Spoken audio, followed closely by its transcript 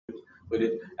with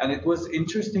it. And it was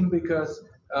interesting because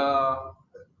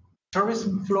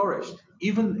tourism flourished,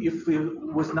 even if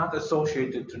it was not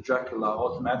associated to Dracula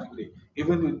automatically,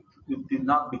 even if it did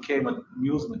not become an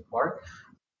amusement park.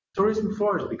 Tourism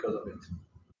flourished because of it.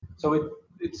 So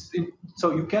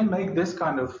so you can make this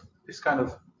kind of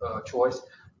choice,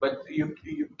 but you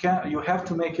have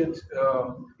to make it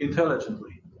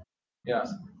intelligently.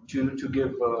 Yes, to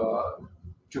give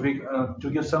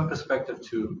some perspective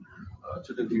to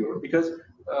the viewer, because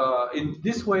in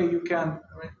this way you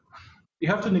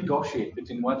have to negotiate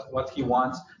between what he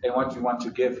wants and what you want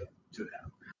to give to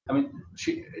him. I mean,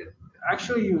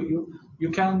 actually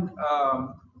you can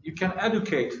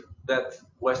educate that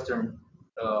Western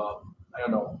I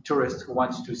don't know, tourist who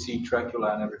wants to see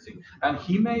Dracula and everything, and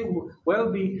he may well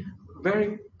be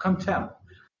very content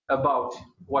about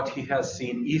what he has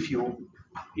seen if you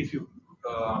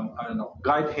I don't know,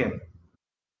 guide him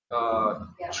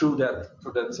through that.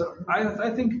 So I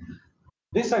think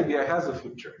this idea has a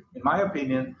future, in my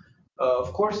opinion.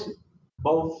 Of course,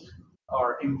 both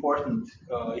are important,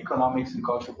 economics and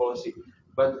cultural policy,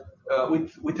 but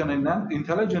with an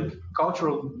intelligent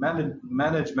cultural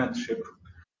managementship,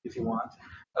 if you want,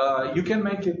 you can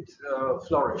make it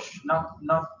flourish, not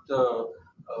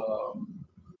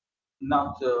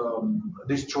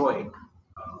destroying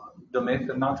the myth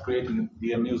and not creating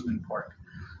the amusement park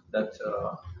that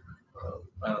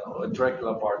I don't know, a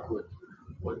Dracula park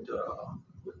would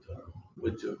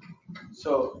do.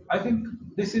 So I think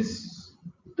this is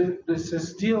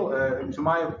still, to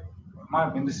my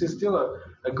opinion, this is still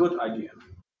a good idea,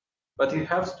 but it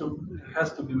has to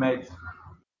be made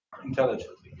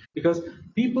intelligently, because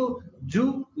people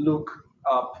do look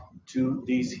up to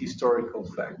these historical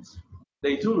facts.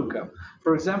 They do look up.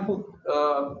 For example,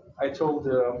 I told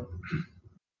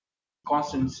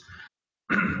Constance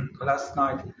last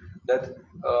night that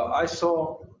I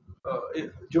saw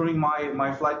during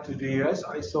my flight to the US,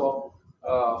 I saw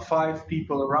 5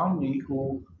 people around me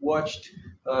who watched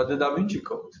the Da Vinci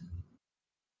Code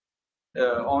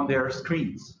on their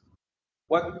screens.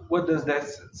 What does that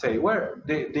say? Where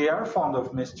they are fond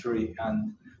of mystery,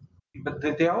 but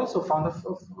they are also fond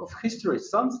of history.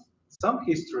 Some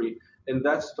history in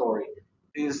that story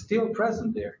is still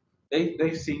present there.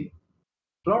 They've seen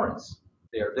Florence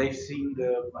there. They've seen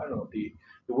the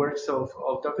works of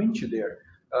Da Vinci there.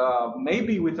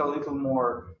 Maybe with a little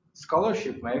more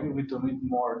scholarship, maybe with a little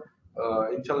more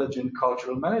intelligent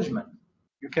cultural management,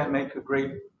 you can make a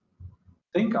great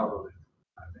thing out of it.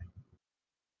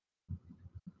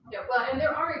 Yeah, well, and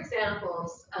there are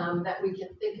examples that we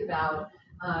can think about.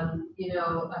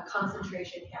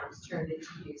 Concentration camps turned into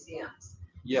museums.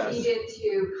 Yes. Feeded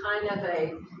to kind of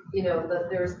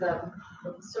there's the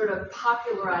sort of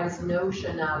popularized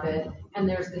notion of it, and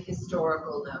there's the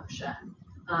historical notion.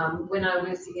 When I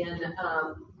was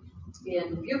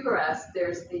in Bucharest,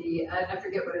 there's I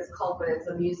forget what it's called, but it's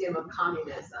a museum of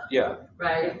communism. Yeah.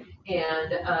 Right,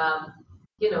 and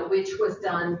which was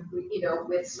done,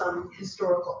 with some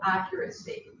historical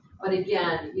accuracy. But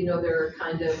again, there are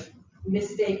kind of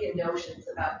mistaken notions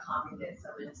about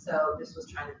communism, and so this was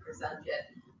trying to present it.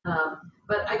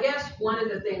 But I guess one of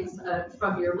the things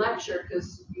from your lecture,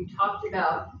 because you talked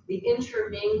about the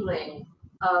intermingling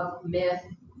of myth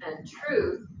and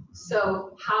truth,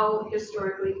 so how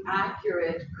historically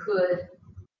accurate could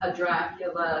a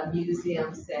Dracula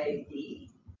museum, say,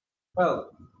 be?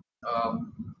 Well,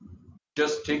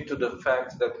 just stick to the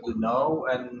facts that we know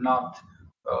and not,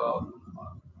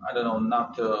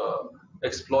 not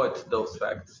exploit those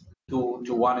facts to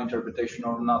one interpretation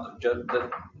or another.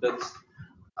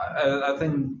 I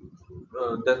think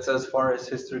that's as far as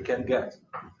history can get,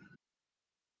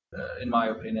 in my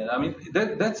opinion. I mean,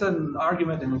 that's an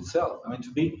argument in itself. I mean,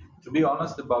 to be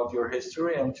honest about your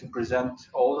history and to present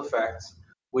all the facts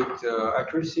with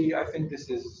accuracy, I think this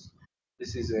is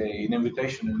an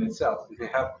invitation in itself. If you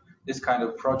have this kind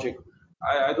of project,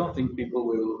 I don't think people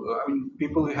will. I mean,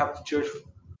 people will have to judge.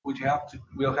 Will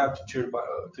have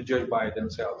to judge by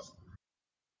themselves.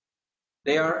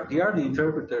 They are the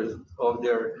interpreters of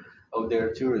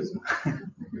their tourism.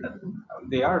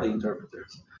 They are the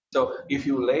interpreters. So if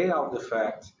you lay out the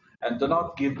facts and do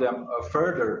not give them a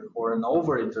further or an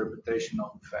over interpretation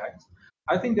of the facts,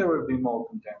 I think they will be more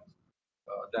content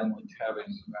than with having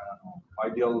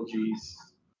ideologies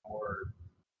or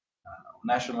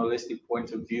nationalistic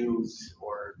point of views,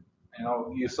 or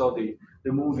you saw the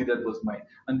movie that was made,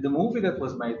 and the movie that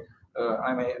was made.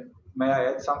 May I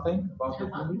add something about the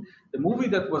movie? The movie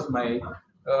that was made,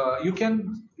 you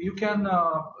can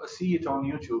see it on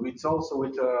YouTube. It's also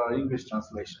with English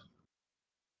translation.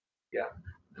 Yeah,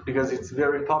 because it's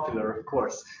very popular, of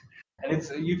course, and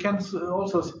you can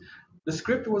also The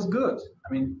script was good.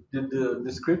 I mean,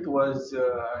 the script was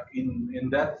in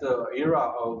that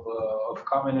era of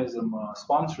communism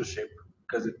sponsorship,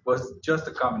 because it was just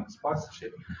a communist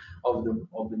sponsorship of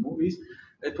the movies.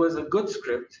 It was a good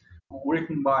script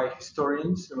written by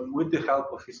historians with the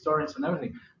help of historians and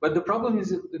everything. But the problem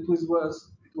is it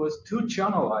was too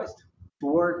channelized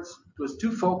towards, it was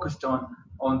too focused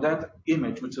on that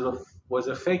image, which was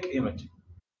a fake image.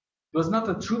 It was not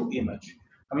a true image.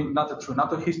 I mean, not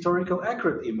a historical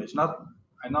accurate image.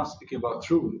 I'm not speaking about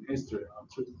true history,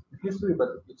 but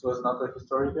it was not a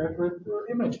historical accurate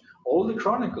image. All of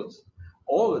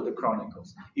the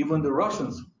chronicles, even the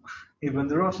Russians, even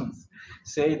the Russians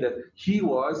say that he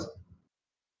was,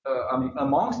 I mean,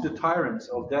 amongst the tyrants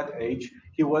of that age,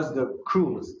 he was the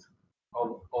cruelest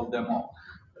of them all.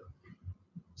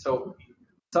 So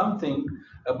something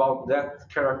about that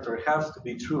character has to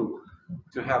be true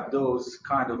to have those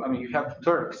kind of, I mean, you have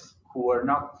Turks who are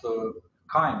not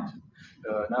kind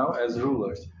now as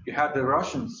rulers. You had the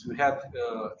Russians, you had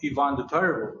Ivan the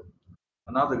Terrible,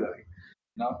 another guy.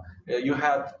 You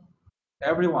had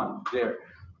everyone there.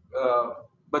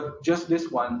 But just this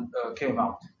one came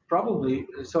out. Probably,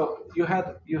 so you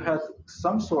had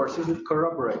some sources that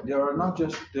corroborate. There are not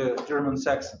just the German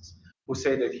Saxons who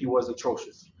say that he was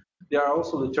atrocious. There are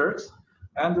also the Turks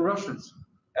and the Russians,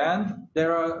 and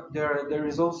there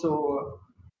is also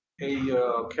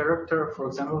a character, for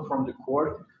example, from the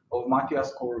court of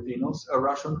Matthias Corvinus, a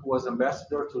Russian who was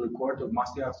ambassador to the court of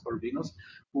Matthias Corvinus,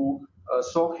 who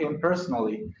saw him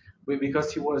personally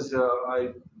because he was.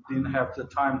 I didn't have the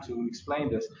time to explain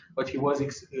this, but he was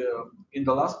in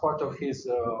the last part of his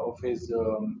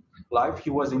life. He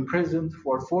was imprisoned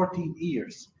for 14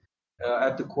 years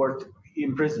at the court.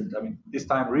 Imprisoned. I mean, this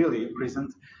time really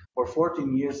imprisoned for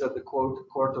 14 years at the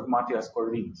court of Matthias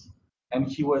Corvinus, and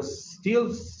he was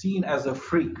still seen as a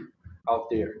freak out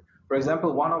there. For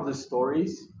example, one of the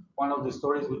stories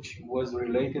which was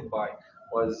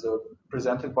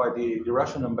presented by the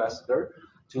Russian ambassador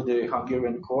to the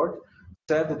Hungarian court,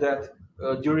 said that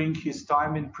during his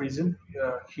time in prison,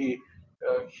 he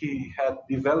had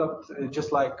developed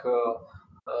just like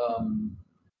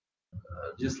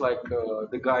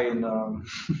the guy in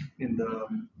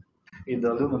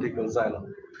the lunatic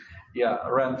asylum, yeah,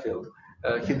 Renfield.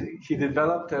 He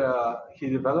developed a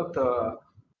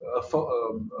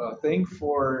thing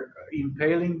for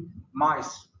impaling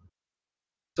mice.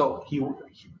 So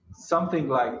something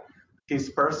like his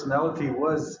personality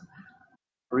was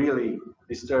really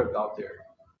disturbed out there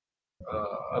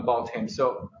about him.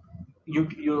 So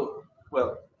you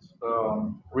well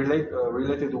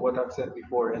related to what I've said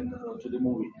before and to the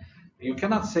movie, you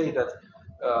cannot say that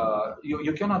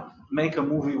you cannot make a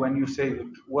movie when you say,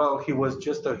 well, he was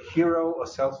just a hero, a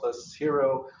selfless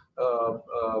hero, I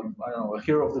don't know, a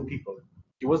hero of the people.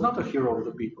 He was not a hero of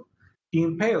the people. He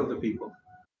impaled the people,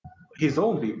 his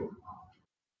own people.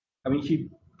 I mean,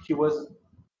 he was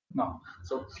no.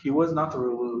 So he was not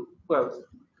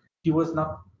he was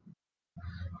not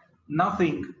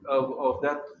nothing of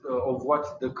that of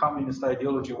what the communist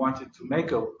ideology wanted to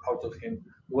make out of him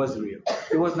was real.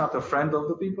 He was not a friend of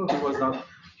the people.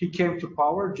 He came to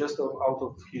power just out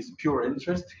of his pure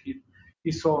interest.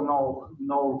 He saw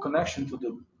no connection to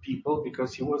the people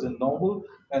because he was a noble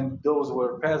and those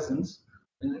were peasants.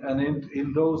 And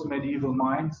in those medieval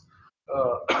minds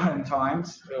and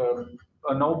times,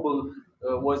 a noble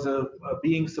was a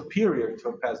being superior to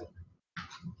a peasant.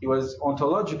 He was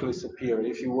ontologically superior.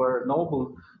 If you were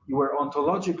noble, you were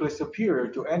ontologically superior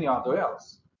to any other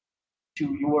else.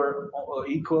 You were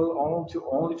equal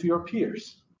only to your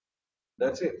peers.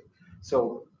 That's it.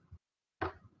 So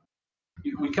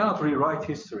we cannot rewrite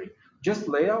history. Just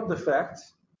lay out the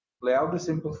facts, lay out the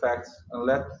simple facts, and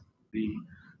let the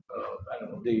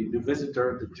the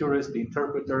visitor, the tourist, the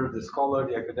interpreter, the scholar,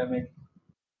 the academic,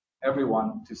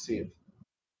 everyone to see it.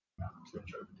 To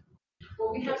interpret.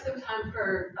 Well, we have some time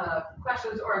for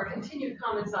questions or continued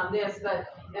comments on this, but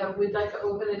we'd like to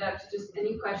open it up to just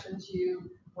any questions you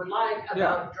would like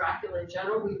about Dracula in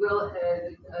general. We will,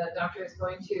 the doctor is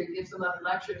going to give some other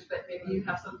lectures, but maybe you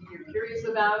have something you're curious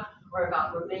about or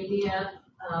about Romania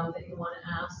that you want to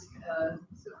ask,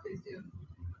 so please do.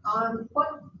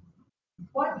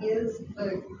 What is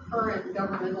the current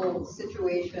governmental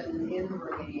situation in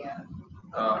Romania?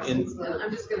 I'm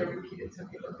just going to repeat it so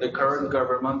people. The current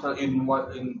governmental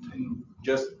in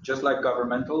just like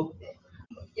governmental.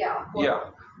 Yeah.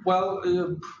 Yeah. Well,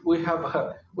 we have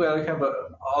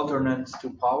alternates to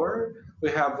power.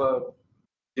 We have a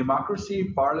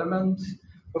democracy, parliament.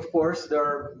 Of course, there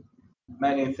are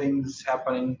many things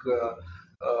happening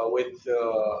with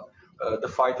the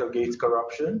fight against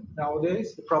corruption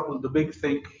nowadays. The big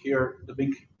thing here, the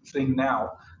big thing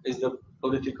now is the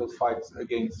political fight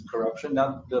against corruption,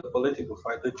 not the political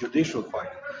fight, the judicial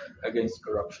fight against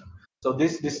corruption. So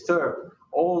this disturbed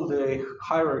all the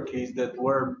hierarchies that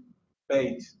were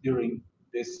made during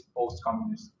this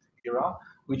post-communist era,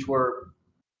 which were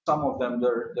some of them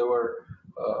there were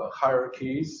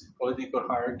hierarchies, political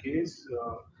hierarchies,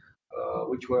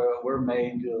 which were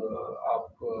made up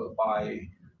by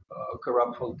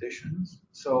corrupt politicians.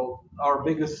 So our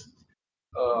biggest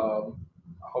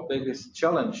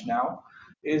challenge now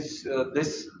is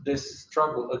this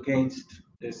struggle against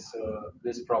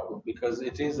this problem, because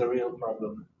it is a real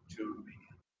problem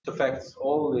it affects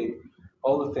all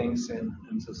the things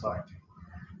in society,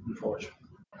 unfortunately.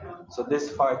 So this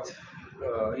fight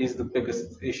is the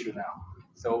biggest issue now.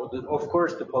 So of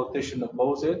course the politicians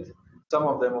oppose it. Some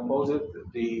of them oppose it.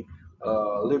 The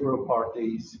liberal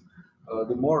parties,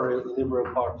 the more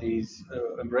liberal parties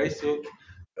embrace it.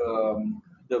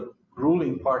 The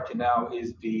ruling party now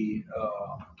is the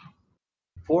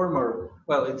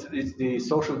it's the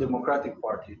Social Democratic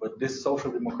Party, but this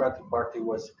Social Democratic Party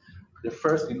was the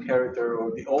first inheritor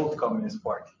of the old Communist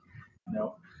Party.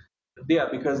 Yeah,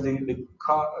 because the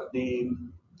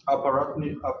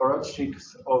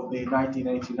apparatchiks of the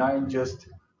 1989 just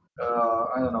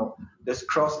just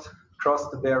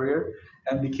crossed the barrier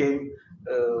and became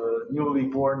newly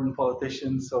born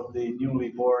politicians of the newly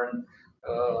born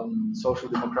Social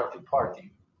Democratic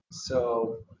Party.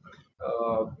 So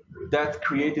that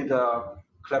created a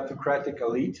kleptocratic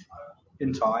elite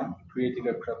in time, creating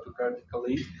a kleptocratic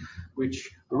elite which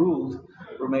ruled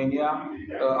Romania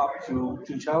up to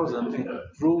 2000. It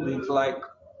ruled it like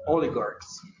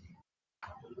oligarchs.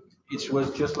 It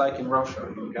was just like in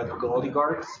Russia. You had the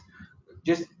oligarchs.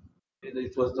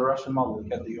 It was the Russian model. You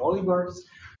had the oligarchs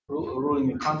ruling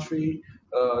the country,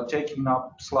 taking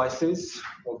up slices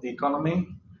of the economy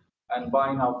and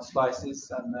buying out slices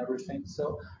and everything.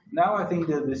 So now I think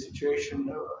that the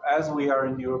situation, as we are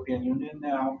in the European Union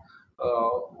now,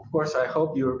 of course, I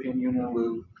hope the European Union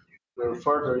will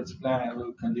further its plan and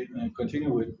will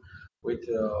continue with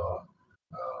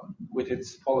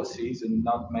its policies and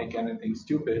not make anything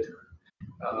stupid.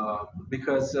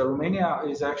 Because Romania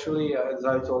is actually, as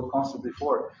I told Constance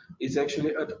before, is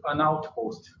actually an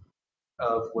outpost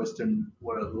of Western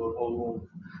world or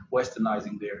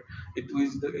Westernizing there. It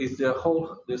is the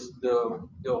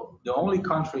only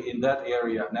country in that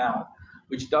area now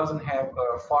which doesn't have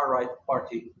a far right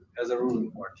party as a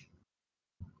ruling party.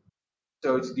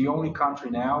 So it's the only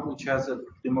country now which has a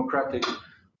democratically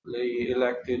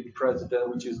elected president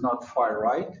which is not far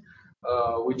right,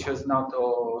 which has not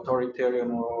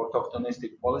authoritarian or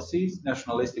autochtonistic policies,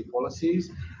 nationalistic policies.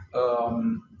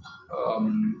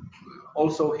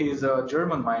 Also, he's a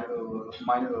German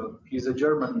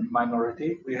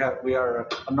minority. We are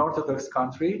an Orthodox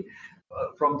country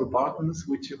from the Balkans,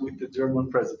 with the German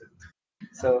president.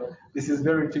 So this is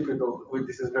very typical.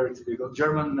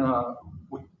 German,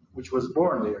 which was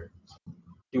born there.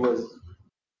 He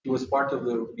was part of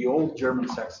the old German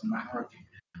Saxon minority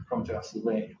from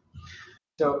Transylvania.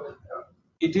 So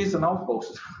it is an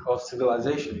outpost of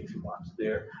civilization, if you want,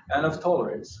 there, and of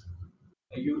tolerance.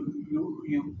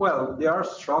 Well, there are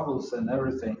struggles and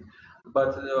everything,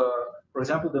 but for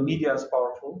example, the media is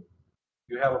powerful.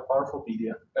 You have a powerful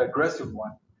media, aggressive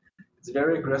one. It's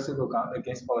very aggressive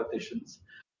against politicians.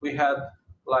 We had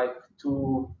like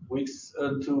 2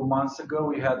 months ago,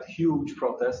 we had huge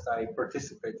protests. I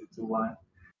participated to one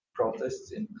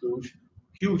protests in Cluj.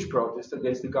 Huge protest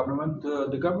against the government.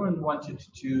 The government wanted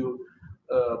to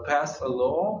pass a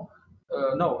law.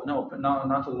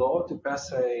 Not a law, to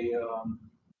pass a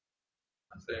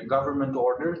government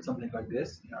order, something like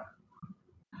this. Yeah,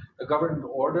 a government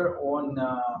order on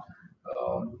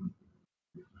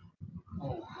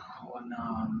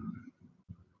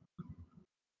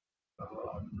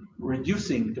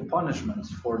reducing the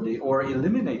punishments or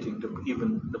eliminating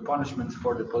even the punishments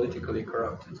for the politically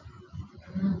corrupted.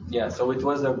 Yeah, so it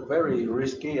was a very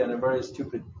risky and a very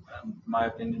stupid, in my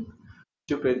opinion,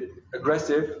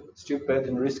 aggressive, stupid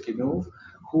and risky move,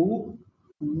 who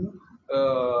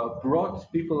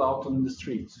brought people out on the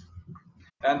streets.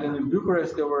 And in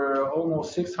Bucharest, there were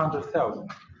almost 600,000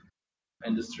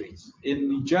 in the streets.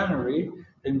 In January,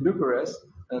 in Bucharest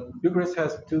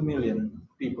has 2 million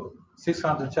people.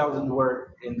 600,000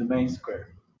 were in the main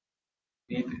square.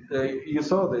 You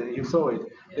saw it.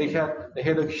 They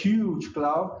had a huge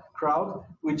crowd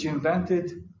which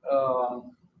invented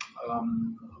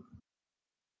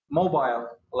mobile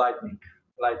lighting.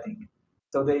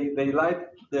 So they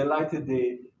lighted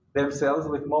themselves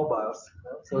with mobiles.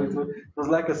 So it was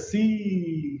like a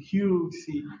sea, huge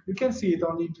sea. You can see it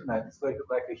on the internet. It's like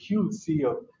a huge sea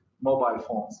of mobile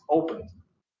phones opened,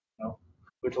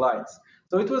 with lights.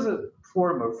 So it was a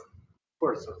form of,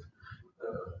 course, of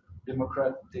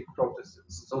democratic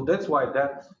protests. So that's why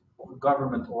that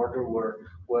government order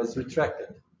was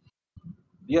retracted.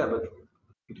 Yeah, but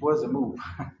it was a move.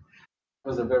 It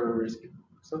was a very risky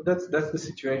move. So that's the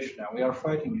situation now. We are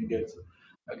fighting against.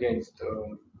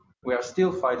 We are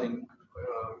still fighting.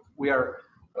 We are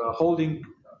holding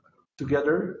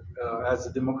together as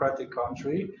a democratic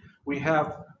country. We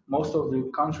have most of the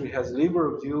country has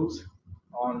liberal views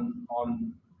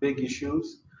on big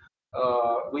issues.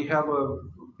 We have a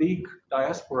big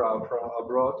diaspora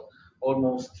abroad.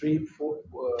 Almost 3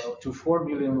 to 4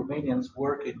 million Romanians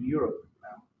work in Europe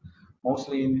now,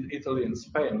 mostly in Italy and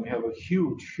Spain. We have a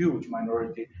huge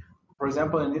minority. For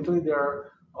example, in Italy, there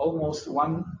are almost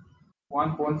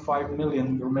 1.5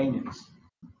 million Romanians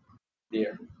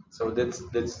there. So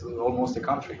that's almost a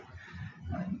country.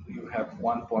 And you have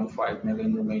 1.5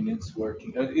 million Romanians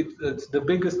working. It's the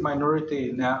biggest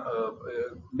minority now,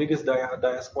 biggest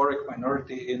diasporic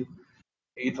minority in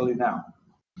Italy now.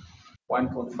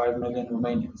 1.5 million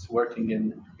Romanians working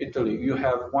in Italy. You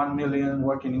have 1 million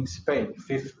working in Spain,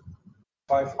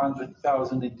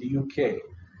 500,000 in the UK.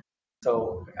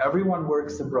 So everyone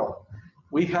works abroad.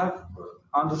 We have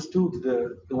understood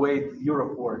the way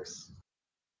Europe works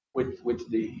with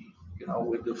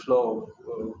the flow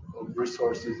of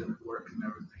resources and work and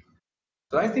everything.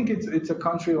 So I think it's a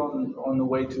country on the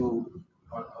way to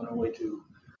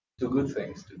good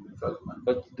things, to development.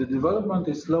 But the development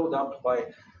is slowed up by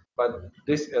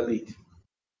this elite,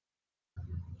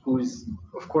 who is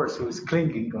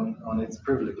clinging on its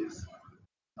privileges,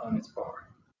 on its power.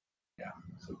 Yeah.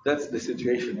 So that's the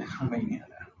situation in Romania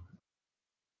now.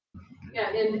 Yeah,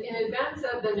 in advance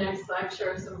of the next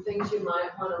lecture, some things you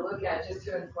might want to look at just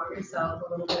to inform yourself a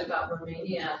little bit about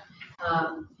Romania.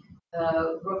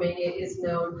 Romania is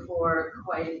known for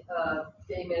quite a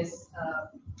famous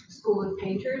school of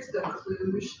painters, the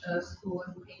Cluj School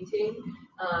of Painting.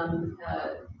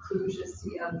 Cluj is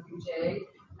CLUJ.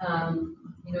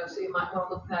 So you might want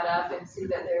to look that up and see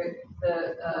that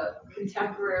the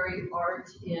contemporary art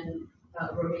in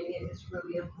Romania is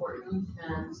really important,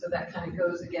 and so that kind of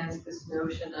goes against this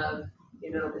notion of,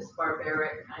 this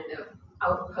barbaric kind of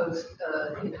outpost,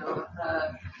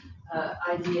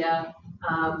 idea.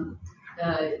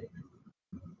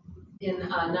 In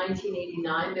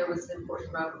 1989, there was an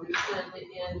important revolution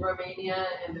in Romania,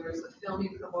 and there was a film you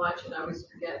can watch, and I always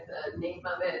forget the name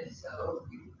of it. So,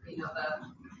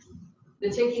 the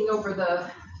taking over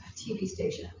the TV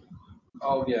station.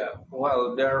 Oh yeah.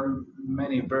 Well, there are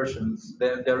many versions.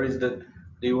 There is the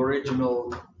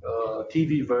original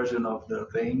TV version of the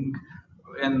thing,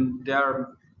 and there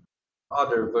are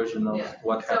other versions of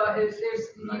what happened. So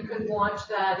you could watch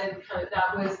that, and kind of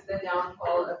that was the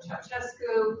downfall of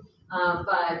Ceausescu,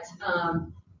 but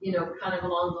kind of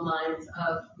along the lines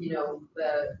of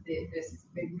this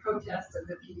big protest of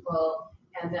the people,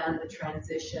 and then the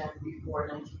transition before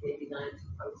 1989 to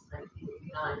post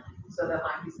 1989. So that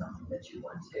might be something that you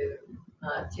want to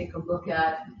take a look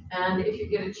at. And if you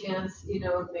get a chance,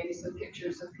 maybe some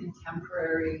pictures of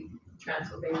contemporary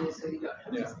Transylvania, so you don't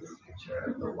have just this picture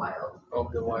of the wild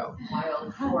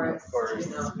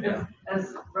forest,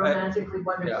 as romantically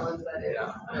wonderful as that is.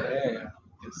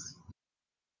 Yes.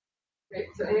 Great.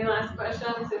 So any last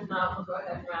questions? If not, we'll go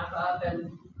ahead and wrap up.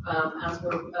 And as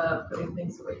we're putting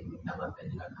things away, you can come up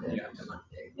and talk to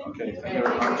Monday. Okay. Thank you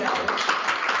very much.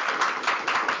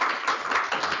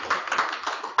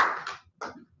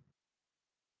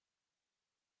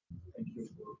 Thank you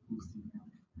for boosting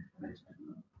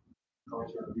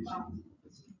cultural issues.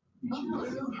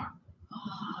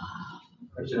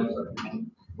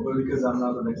 Well, because I'm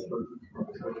not an expert in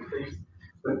the face,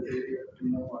 but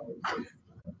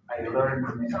I learned.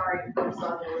 Sorry.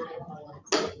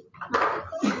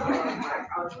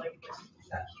 I was like,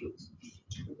 that's cute.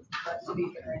 But to be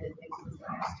fair, I didn't think it was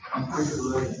nice.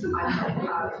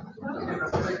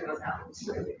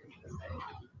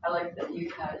 I like that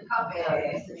you had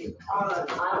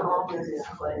I'm all in this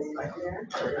place right there.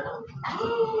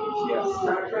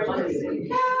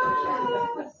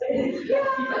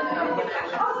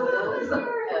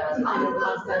 I know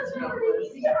Constance when I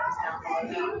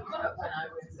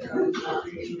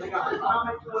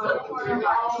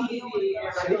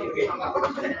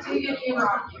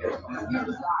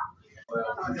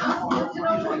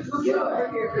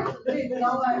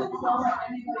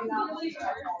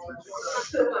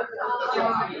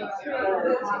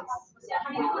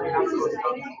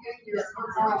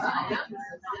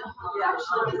was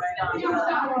I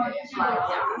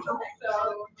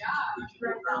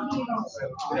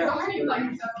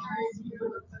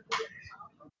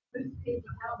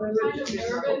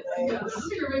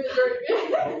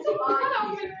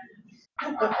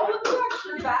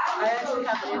actually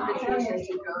have an invitation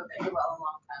to go there a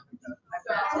long time ago.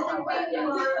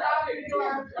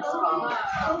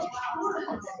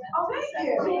 Oh, thank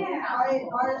you.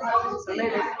 So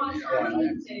later.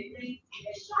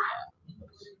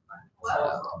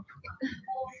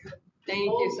 Thank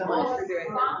you so much for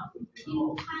doing that.